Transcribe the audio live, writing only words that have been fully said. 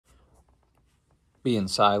Be in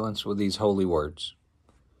silence with these holy words.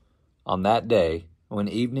 On that day, when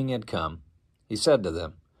evening had come, he said to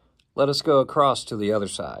them, "Let us go across to the other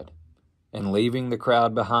side." And leaving the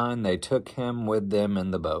crowd behind, they took him with them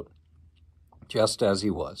in the boat, just as he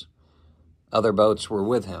was. Other boats were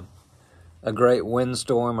with him. A great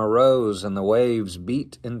windstorm arose, and the waves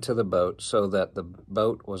beat into the boat, so that the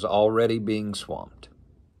boat was already being swamped.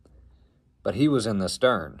 But he was in the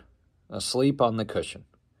stern, asleep on the cushion.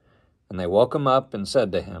 And they woke him up and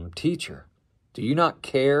said to him, "Teacher, do you not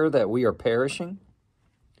care that we are perishing?"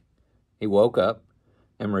 He woke up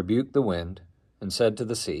and rebuked the wind and said to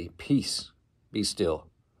the sea, "Peace, be still."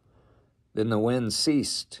 Then the wind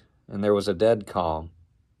ceased, and there was a dead calm.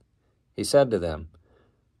 He said to them,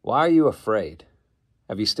 "Why are you afraid?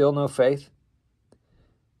 Have you still no faith?"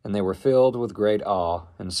 And they were filled with great awe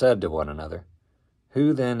and said to one another,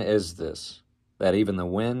 "Who then is this, that even the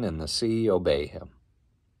wind and the sea obey him?"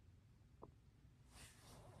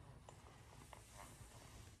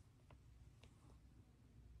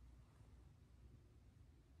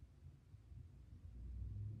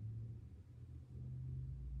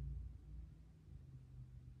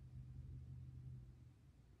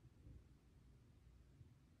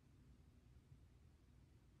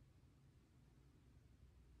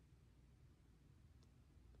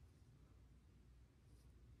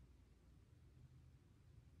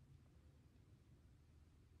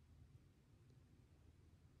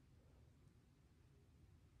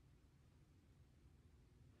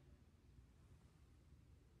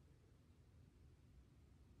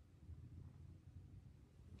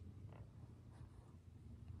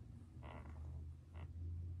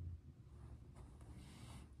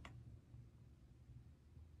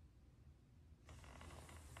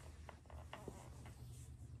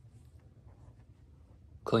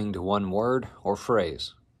 Cling to one word or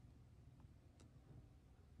phrase.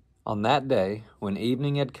 On that day, when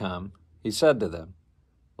evening had come, he said to them,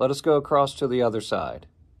 "Let us go across to the other side."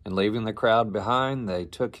 And leaving the crowd behind, they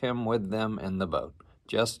took him with them in the boat,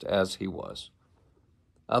 just as he was.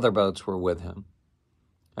 Other boats were with him.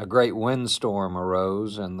 A great windstorm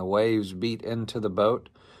arose, and the waves beat into the boat,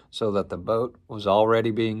 so that the boat was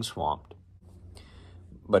already being swamped.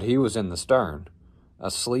 But he was in the stern,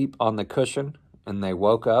 asleep on the cushion, and they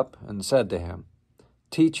woke up and said to him,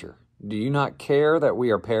 "Teacher, do you not care that we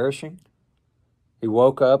are perishing?" He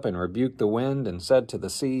woke up and rebuked the wind and said to the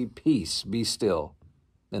sea, "Peace, be still."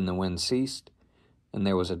 Then the wind ceased, and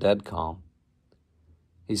there was a dead calm.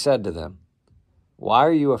 He said to them, "Why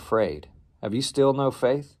are you afraid? Have you still no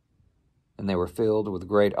faith?" And they were filled with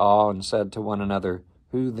great awe and said to one another,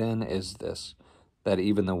 "Who then is this, that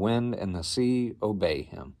even the wind and the sea obey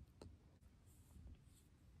him?"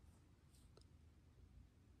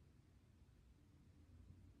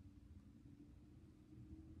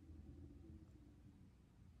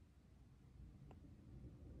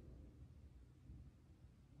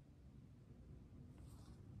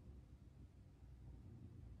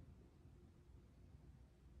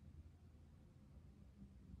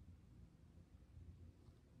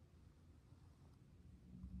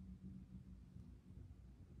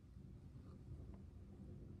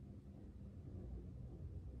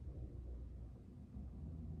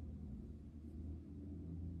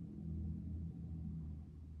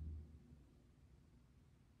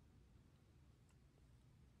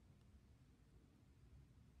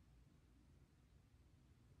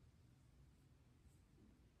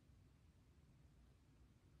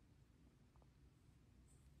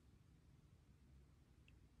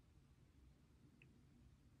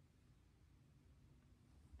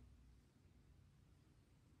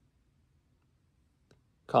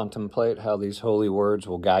 Contemplate how these holy words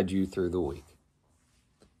will guide you through the week.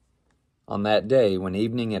 On that day, when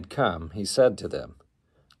evening had come, he said to them,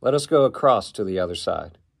 "Let us go across to the other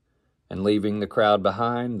side." And leaving the crowd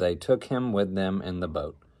behind, they took him with them in the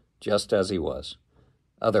boat, just as he was.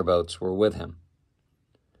 Other boats were with him.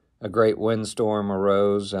 A great windstorm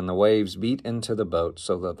arose, and the waves beat into the boat,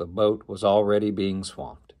 so that the boat was already being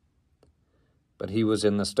swamped. But he was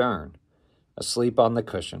in the stern, asleep on the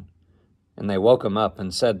cushion. And they woke him up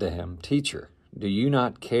and said to him, "Teacher, do you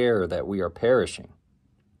not care that we are perishing?"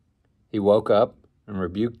 He woke up and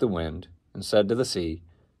rebuked the wind and said to the sea,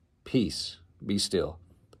 "Peace, be still."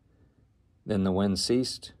 Then the wind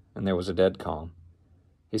ceased, and there was a dead calm.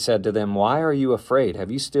 He said to them, "Why are you afraid? Have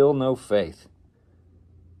you still no faith?"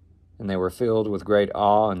 And they were filled with great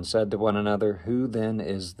awe and said to one another, "Who then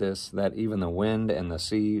is this, that even the wind and the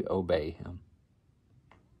sea obey him?"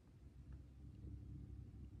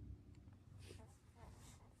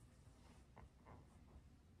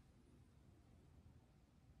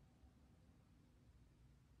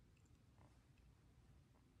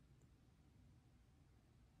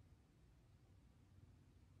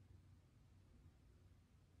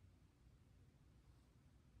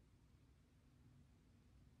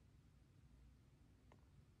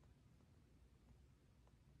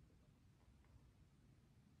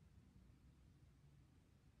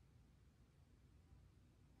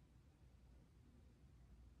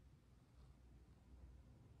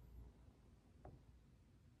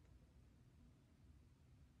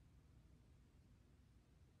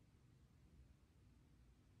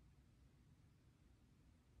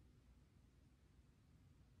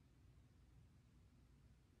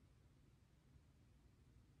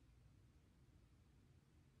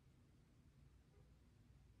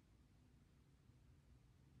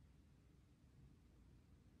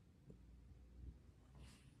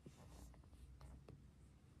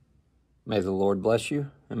 May the Lord bless you,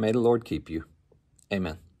 and may the Lord keep you.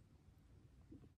 Amen.